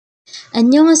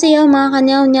Annyeonghaseyo mga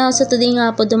kanyaw-nyaw. So today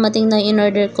nga po dumating na in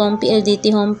order kong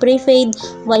Pldt Home Prepaid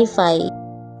Wifi.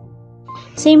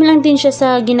 Same lang din siya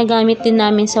sa ginagamit din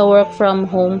namin sa work from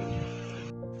home.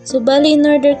 So bali in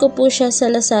order ko po siya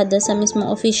sa Lazada sa mismong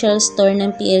official store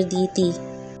ng Pldt.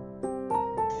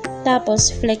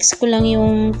 Tapos flex ko lang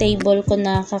yung table ko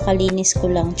na kakalinis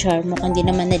ko lang, char, mukhang di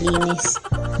naman nalinis.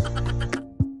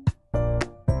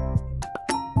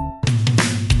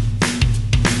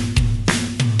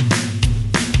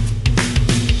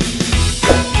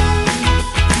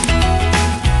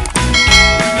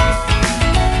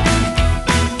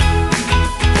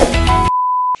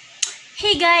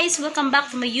 Hey guys! Welcome back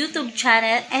to my YouTube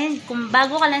channel, and kung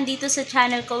bago ka lang dito sa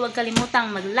channel ko, huwag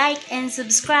kalimutang mag-like and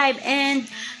subscribe, and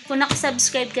kung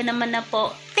nakasubscribe ka naman na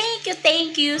po,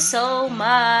 thank you so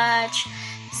much!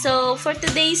 So, for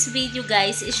today's video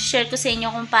guys, i-share ko sa inyo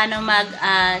kung paano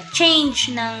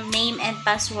mag-change ng name and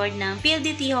password ng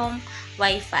Pldt Home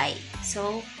Wi-Fi.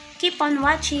 So, keep on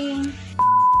watching!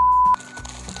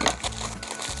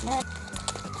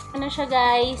 Ano siya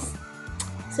guys?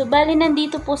 So, bali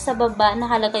nandito po sa baba,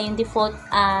 nakalagay yung default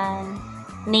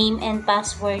name and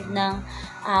password ng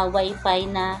Wi-Fi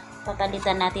na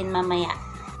papalitan natin mamaya.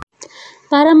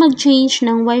 Para mag-change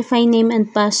ng Wi-Fi name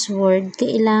and password,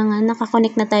 kailangan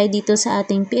nakakonect na tayo dito sa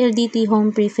ating Pldt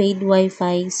Home Prepaid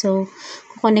Wi-Fi. So,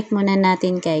 kukonect muna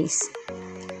natin guys.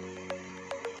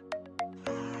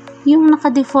 Yung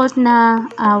naka-default na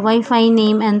Wi-Fi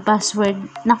name and password,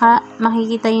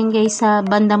 makikita yun guys sa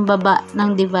bandang baba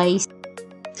ng device.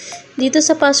 Dito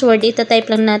sa password, itatype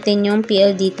lang natin yung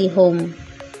Pldt Home.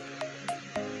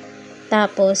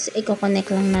 Tapos,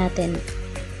 i-connect lang natin.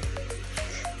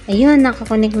 Ayun,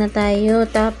 nakakonect na tayo.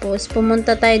 Tapos,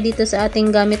 pumunta tayo dito sa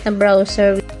ating gamit na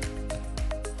browser.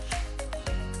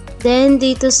 Then,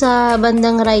 dito sa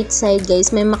bandang right side,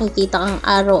 guys, may makikita kang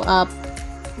arrow up.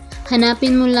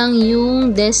 Hanapin mo lang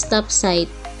yung desktop site.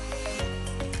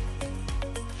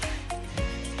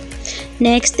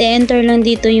 Next, enter lang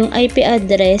dito yung IP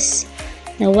address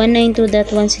na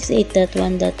 192.168.1.1.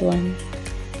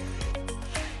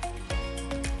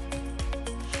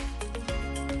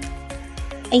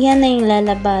 Ayan na yung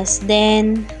lalabas.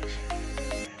 Then,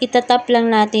 itatap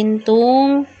lang natin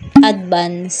tong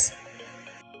advance.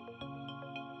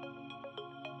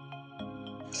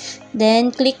 Then,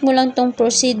 click mo lang tong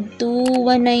proceed to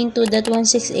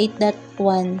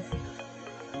 192.168.1.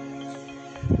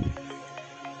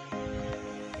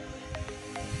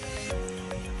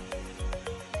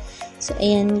 So,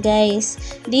 ayan guys.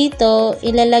 Dito,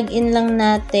 ilalagin lang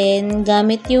natin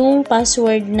gamit yung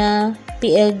password na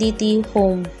Pldt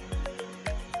Home.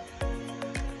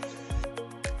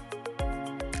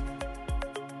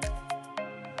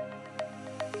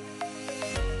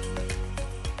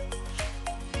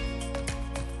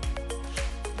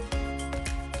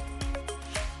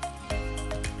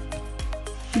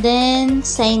 Then,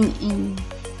 sign in.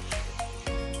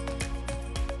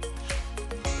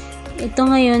 Ito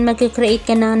ngayon, mag-create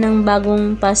ka na ng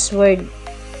bagong password.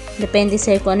 Depende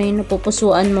sa'yo kung ano yung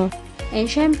napupusuan mo. And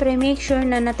syempre, make sure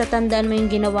na natatandaan mo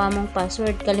yung ginawa mong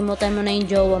password. Kalimutan mo na yung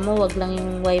jowa mo, wag lang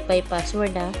yung Wi-Fi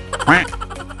password ha.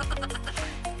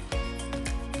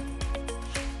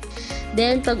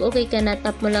 Then, pag okay ka na,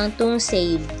 tap mo lang itong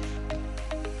save.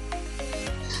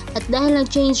 At dahil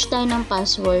nag-change tayo ng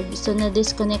password, so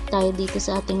na-disconnect tayo dito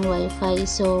sa ating Wi-Fi.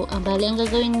 So, bali ang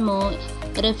gagawin mo,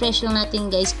 refresh lang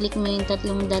natin guys. Click mo yung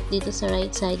tatlong dot dito sa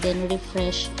right side, then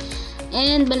refresh.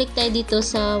 And balik tayo dito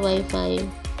sa Wi-Fi.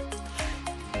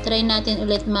 Try natin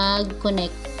ulit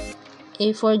mag-connect.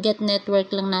 Forget network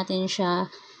lang natin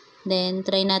siya. Then,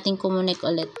 try natin kumonek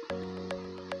ulit.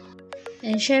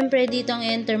 And syempre, dito ang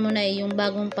enter mo na yung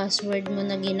bagong password mo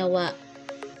na ginawa.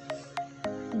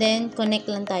 Then,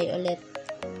 connect lang tayo ulit.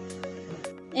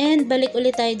 And, balik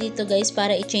ulit tayo dito guys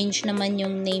para i-change naman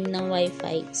yung name ng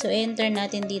Wi-Fi. So, enter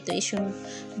natin dito is yung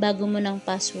bago mo ng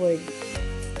password.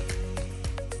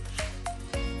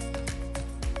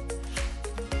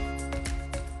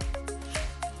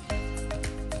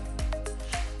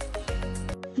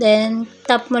 Then,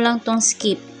 tap mo lang tong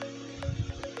skip.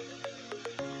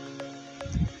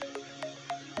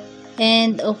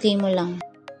 And, okay mo lang.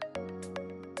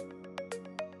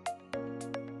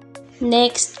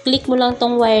 Next, click mo lang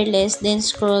tong wireless, then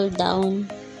scroll down.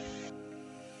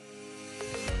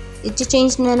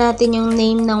 I-change na natin yung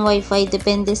name ng Wi-Fi.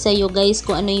 Depende sa iyo guys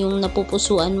kung ano yung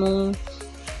napupusuan mong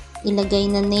ilagay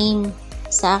na name.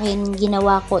 Sa akin,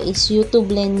 ginawa ko is YouTube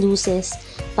Len Luces.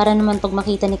 Para naman pag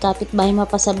makita ni kapitbahay,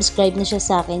 mapasubscribe na siya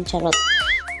sa akin. Charot.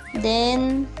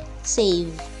 Then,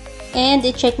 save. And,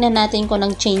 i-check na natin kung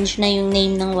nag-change na yung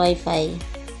name ng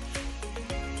Wi-Fi.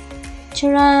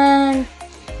 Charan!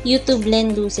 YouTube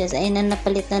Len Luces. Ayan na,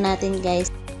 napalit na natin guys.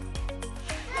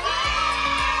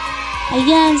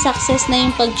 Ayan, success na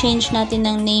yung pag-change natin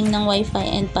ng name ng Wi-Fi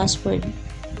and password.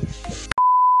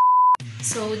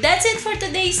 So, that's it for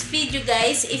today's video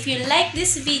guys. If you like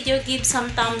this video, give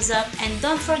some thumbs up and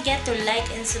don't forget to like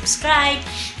and subscribe.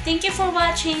 Thank you for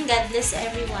watching. God bless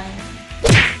everyone.